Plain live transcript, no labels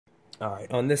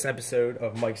Alright, on this episode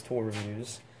of Mike's Tool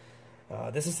Reviews,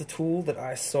 this is the tool that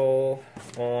I saw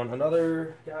on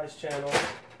another guy's channel.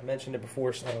 I mentioned it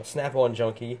before, Snap-on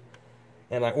Junkie,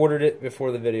 and I ordered it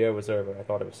before the video was over. I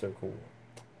thought it was so cool.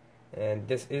 And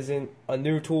this isn't a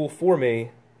new tool for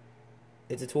me.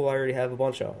 It's a tool I already have a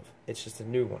bunch of. It's just a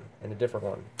new one and a different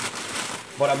one.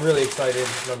 But I'm really excited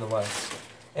nonetheless.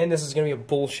 And this is going to be a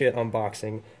bullshit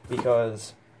unboxing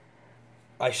because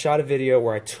I shot a video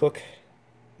where I took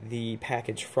the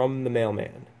package from the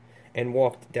mailman and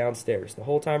walked downstairs the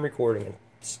whole time recording and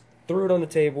threw it on the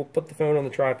table, put the phone on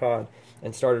the tripod,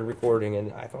 and started recording,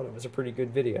 and I thought it was a pretty good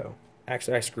video.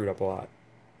 Actually, I screwed up a lot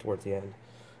towards the end.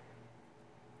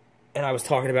 And I was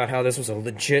talking about how this was a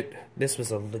legit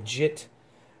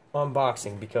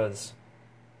unboxing because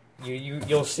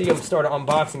you'll see them start an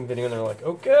unboxing video and they're like,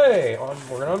 okay,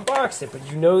 we're gonna unbox it, but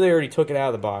you know they already took it out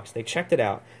of the box. They checked it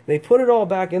out. They put it all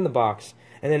back in the box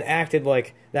and then acted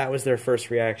like that was their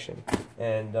first reaction.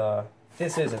 And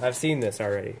this isn't. I've seen this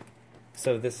already.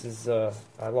 So this is,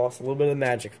 I lost a little bit of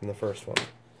magic from the first one.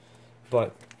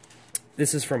 But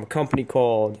this is from a company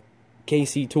called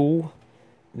KC Tool.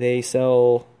 They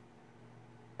sell,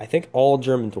 I think, all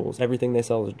German tools. Everything they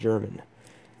sell is German.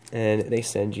 And they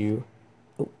send you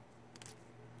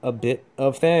a bit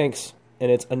of thanks.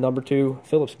 And it's a number 2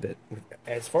 Phillips bit.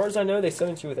 As far as I know, they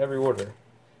send it to you with every order.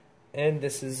 And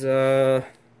this is, let's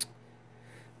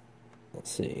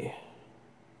see.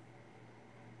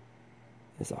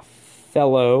 It's a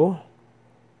Fellow,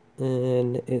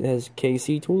 and it has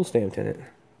KC Tool stamped in it.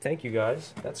 Thank you,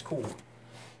 guys. That's cool.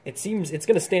 It seems it's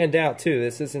going to stand out, too.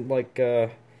 This isn't like,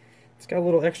 it's got a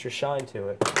little extra shine to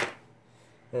it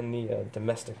than the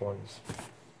domestic ones,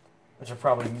 which are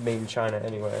probably made in China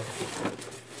anyway.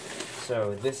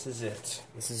 So, this is it.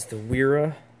 This is the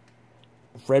Wera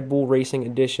Redbull Racing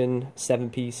Edition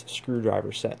 7-piece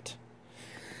screwdriver set.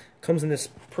 Comes in this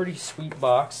pretty sweet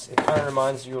box. It kind of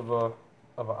reminds you of an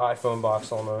iPhone box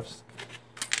almost.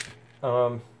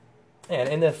 And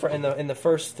in the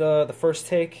first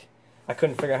take, I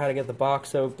couldn't figure out how to get the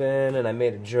box open, and I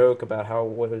made a joke about how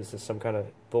what is this, some kind of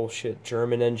bullshit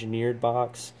German engineered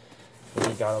box, and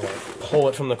you gotta like pull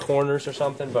it from the corners or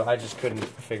something, but I just couldn't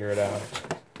figure it out.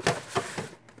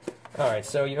 All right,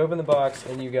 so you open the box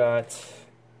and you got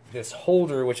this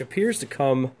holder, which appears to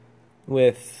come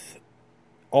with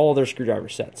all their screwdriver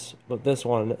sets, but this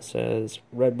one says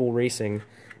Red Bull Racing,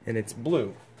 and it's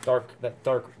blue, that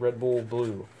dark Red Bull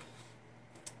blue.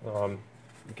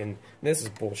 This is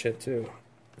bullshit too.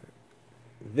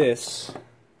 This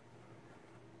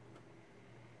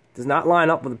does not line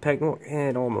up with the pegboard.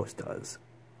 It almost does.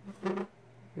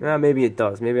 Maybe it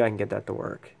does. Maybe I can get that to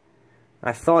work.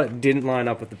 I thought it didn't line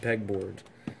up with the pegboard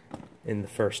in the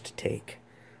first take,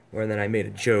 where then I made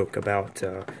a joke about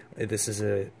this is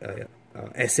a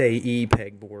SAE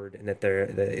pegboard, and that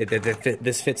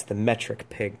this fits the metric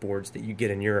pegboards that you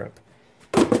get in Europe.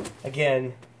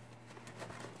 Again,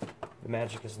 the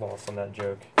magic is lost on that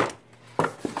joke.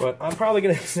 But I'm probably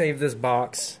going to save this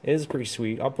box. It is pretty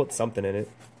sweet. I'll put something in it.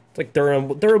 It's like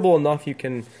durable enough you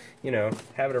can, you know,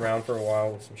 have it around for a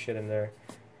while with some shit in there.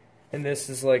 And this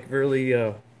is like really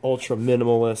ultra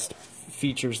minimalist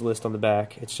features list on the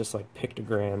back. It's just like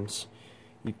pictograms.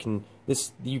 You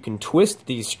can twist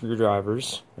these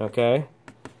screwdrivers, okay?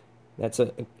 That's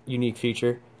a unique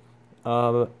feature.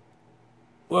 Whoa,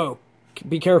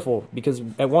 be careful, because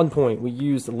at one point we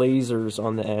used lasers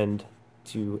on the end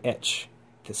to etch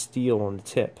the steel on the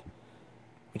tip,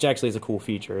 which actually is a cool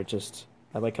feature.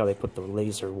 I like how they put the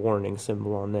laser warning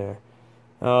symbol on there.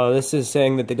 This is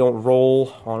saying that they don't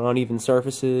roll on uneven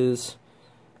surfaces.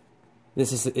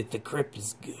 The grip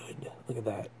is good. Look at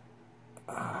that.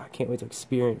 I can't wait to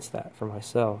experience that for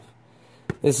myself.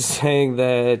 This is saying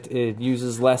that it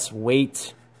uses less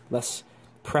weight, less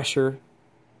pressure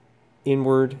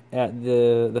inward at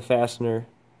the fastener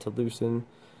to loosen.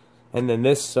 And then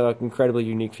this incredibly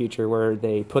unique feature where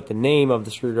they put the name of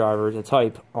the screwdriver, the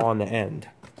type, on the end.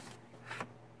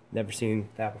 Never seen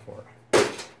that before.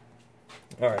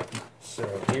 Alright, so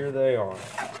here they are.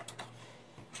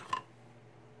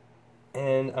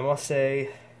 And I must say,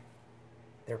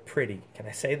 they're pretty. Can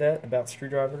I say that about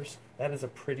screwdrivers? That is a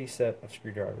pretty set of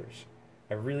screwdrivers.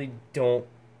 I really don't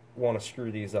want to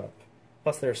screw these up.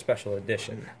 Plus they're a special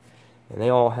edition. And they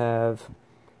all have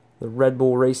the Red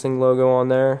Bull Racing logo on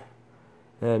there.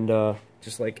 And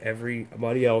just like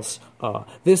everybody else,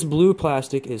 this blue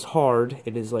plastic is hard.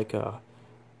 It is like a,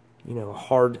 you know,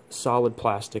 hard, solid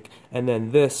plastic. And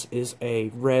then this is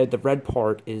the red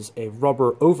part is a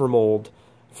rubber overmold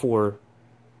for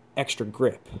extra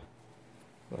grip.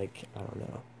 Like, I don't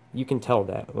know. You can tell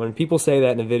that. When people say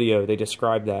that in a video, they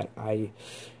describe that.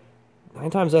 9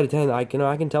 times out of 10, I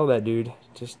can tell that, dude.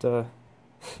 Just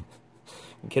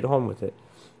get on with it.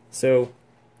 So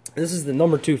this is the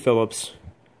number 2 Phillips.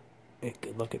 Hey,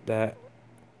 good look at that.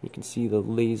 You can see the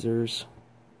lasers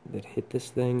that hit this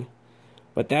thing.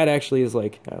 But that actually is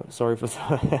like, oh, sorry for the,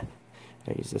 I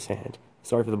use this hand.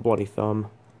 Sorry for the bloody thumb.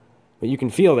 But you can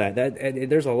feel that.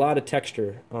 There's a lot of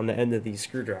texture on the end of these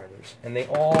screwdrivers. And they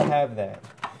all have that.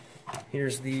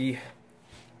 Here's the,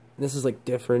 this is like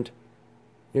different.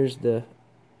 Here's the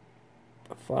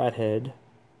flathead.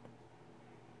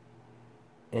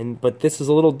 But this is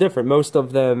a little different. Most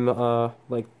of them,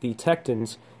 like the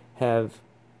Tectons, have,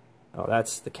 oh,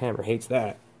 that's, the camera hates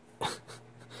that.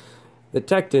 The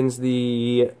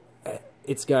Tectons,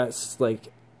 it's got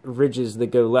like ridges that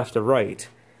go left to right.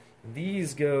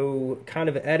 These go kind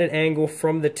of at an angle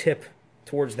from the tip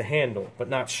towards the handle, but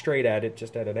not straight at it,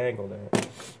 just at an angle there.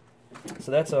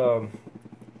 So that's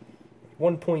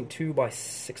 1.2 by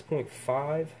 6.5.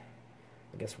 I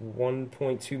guess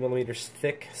 1.2 millimeters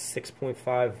thick,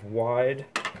 6.5 wide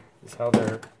is how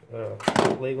they're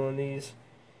labeling these.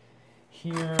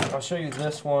 Here, I'll show you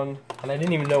this one, and I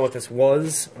didn't even know what this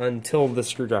was until the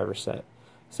screwdriver set.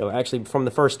 So actually, from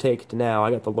the first take to now,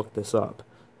 I got to look this up.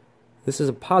 This is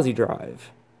a posi drive,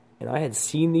 and I had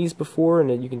seen these before,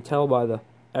 and you can tell by the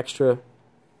extra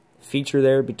feature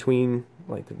there between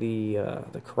like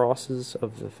the crosses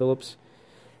of the Phillips.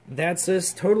 That's a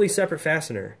totally separate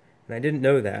fastener, and I didn't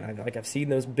know that. I've seen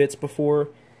those bits before,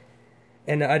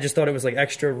 and I just thought it was like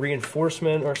extra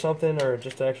reinforcement or something, or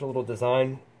just an actual little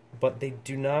design. But they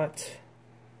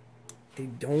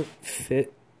don't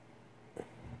fit.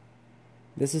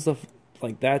 This is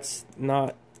that's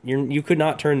not, you could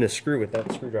not turn this screw with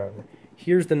that screwdriver.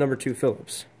 Here's the number 2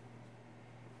 Phillips.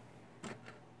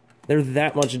 They're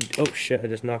that much, oh shit, I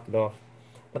just knocked it off.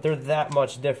 But they're that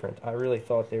much different. I really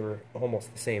thought they were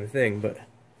almost the same thing, but,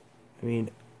 I mean,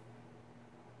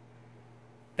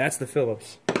 that's the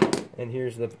Phillips. And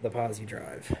here's the posi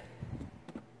drive.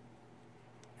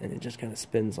 And it just kind of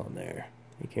spins on there.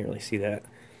 You can't really see that.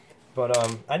 But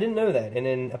I didn't know that. And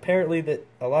then apparently that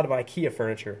a lot of IKEA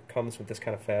furniture comes with this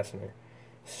kind of fastener.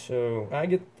 So I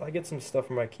get some stuff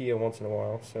from IKEA once in a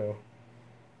while. So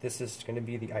this is going to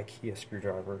be the IKEA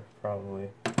screwdriver, probably.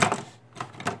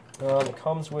 It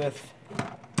comes with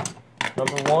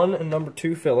number 1 and number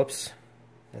 2 Phillips.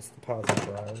 That's the posi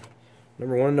drive.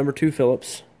 Number 1 and number 2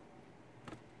 Phillips.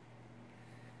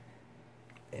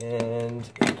 And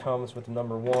it comes with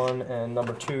number 1 and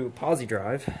number 2 posi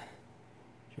drive.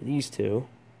 These two.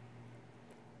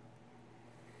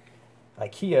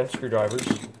 IKEA screwdrivers.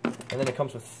 And then it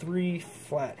comes with 3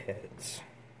 flatheads.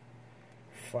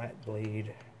 Flat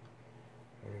blade.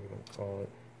 Whatever you want to call it.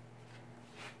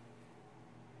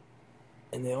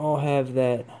 And they all have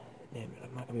that. Damn it,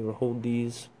 I'm not going to be able to hold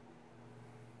these.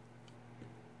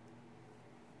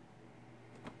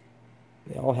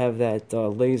 They all have that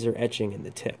laser etching in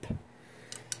the tip.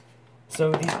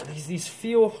 So these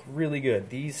feel really good.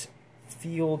 These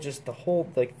feel just the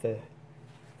whole, like the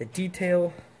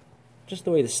detail, just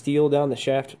the way the steel down the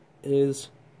shaft is.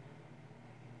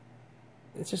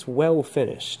 It's just well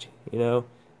finished, you know.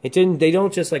 They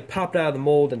don't just like pop it out of the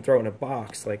mold and throw it in a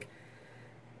box. Like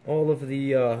all of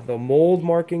the mold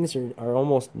markings are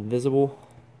almost invisible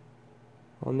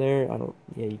on there.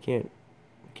 You can't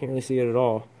really see it at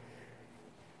all.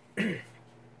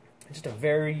 Just a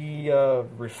very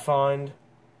refined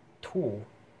tool.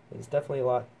 It's definitely a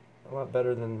lot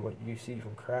better than what you see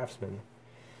from Craftsman.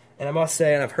 And I must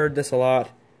say, and I've heard this a lot,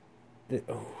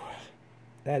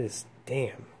 that is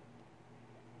damn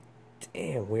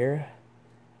Wera.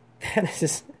 That is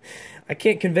just, I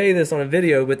can't convey this on a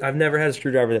video, but I've never had a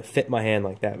screwdriver that fit my hand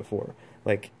like that before.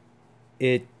 Like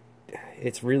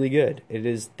it's really good.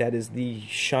 That is the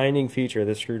shining feature of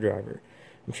this screwdriver.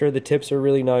 I'm sure the tips are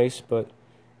really nice, but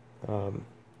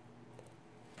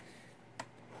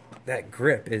that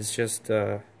grip is just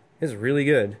is really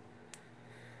good.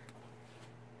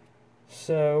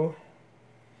 So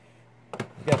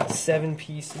we got the 7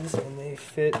 pieces, and they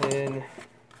fit in.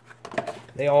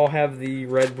 They all have the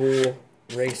Red Bull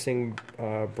Racing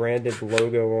branded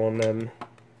logo on them.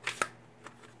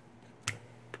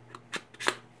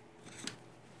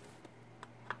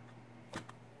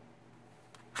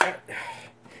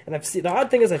 And the odd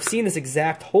thing is I've seen this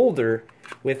exact holder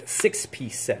with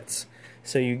 6-piece sets.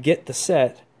 So you get the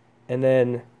set, and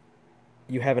then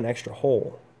you have an extra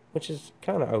hole, which is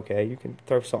kind of okay. You can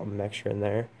throw something extra in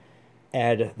there.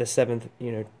 Add the 7th,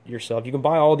 yourself. You can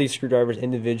buy all these screwdrivers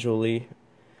individually.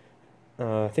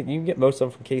 I think you can get most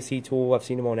of them from KC Tool. I've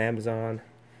seen them on Amazon.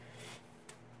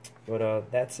 But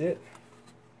that's it.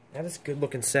 That is a good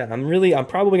looking set. I'm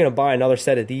probably going to buy another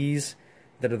set of these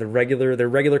that are their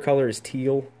regular color is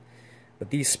teal. But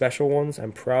these special ones,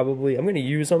 I'm going to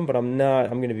use them, but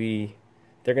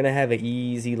they're going to have an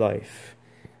easy life.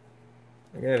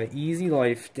 They're going to have an easy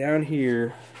life down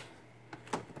here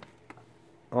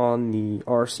on the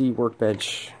RC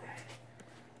workbench.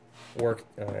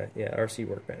 RC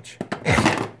workbench.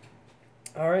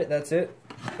 Alright, that's it.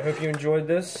 I hope you enjoyed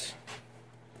this.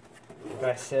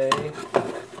 Like I say,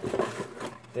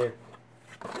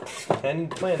 I didn't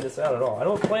plan this out at all. I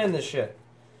don't plan this shit.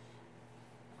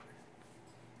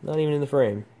 Not even in the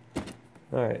frame.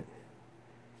 Alright.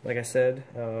 Like I said,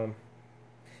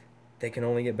 they can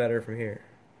only get better from here.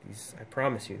 I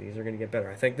promise you, these are going to get better.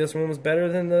 I think this one was better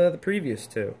than the previous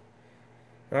two.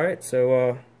 Alright,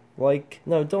 so,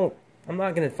 I'm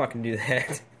not going to fucking do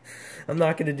that. I'm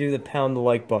not going to do the pound the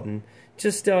like button.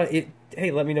 Just, hey,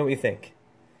 let me know what you think.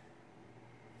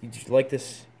 Did you like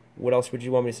this? What else would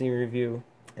you want me to see review?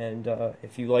 And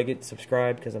if you like it,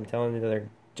 subscribe, because I'm telling you that they're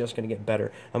just going to get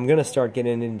better. I'm going to start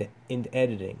getting into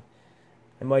editing.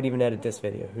 I might even edit this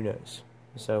video, who knows.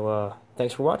 So,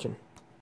 thanks for watching.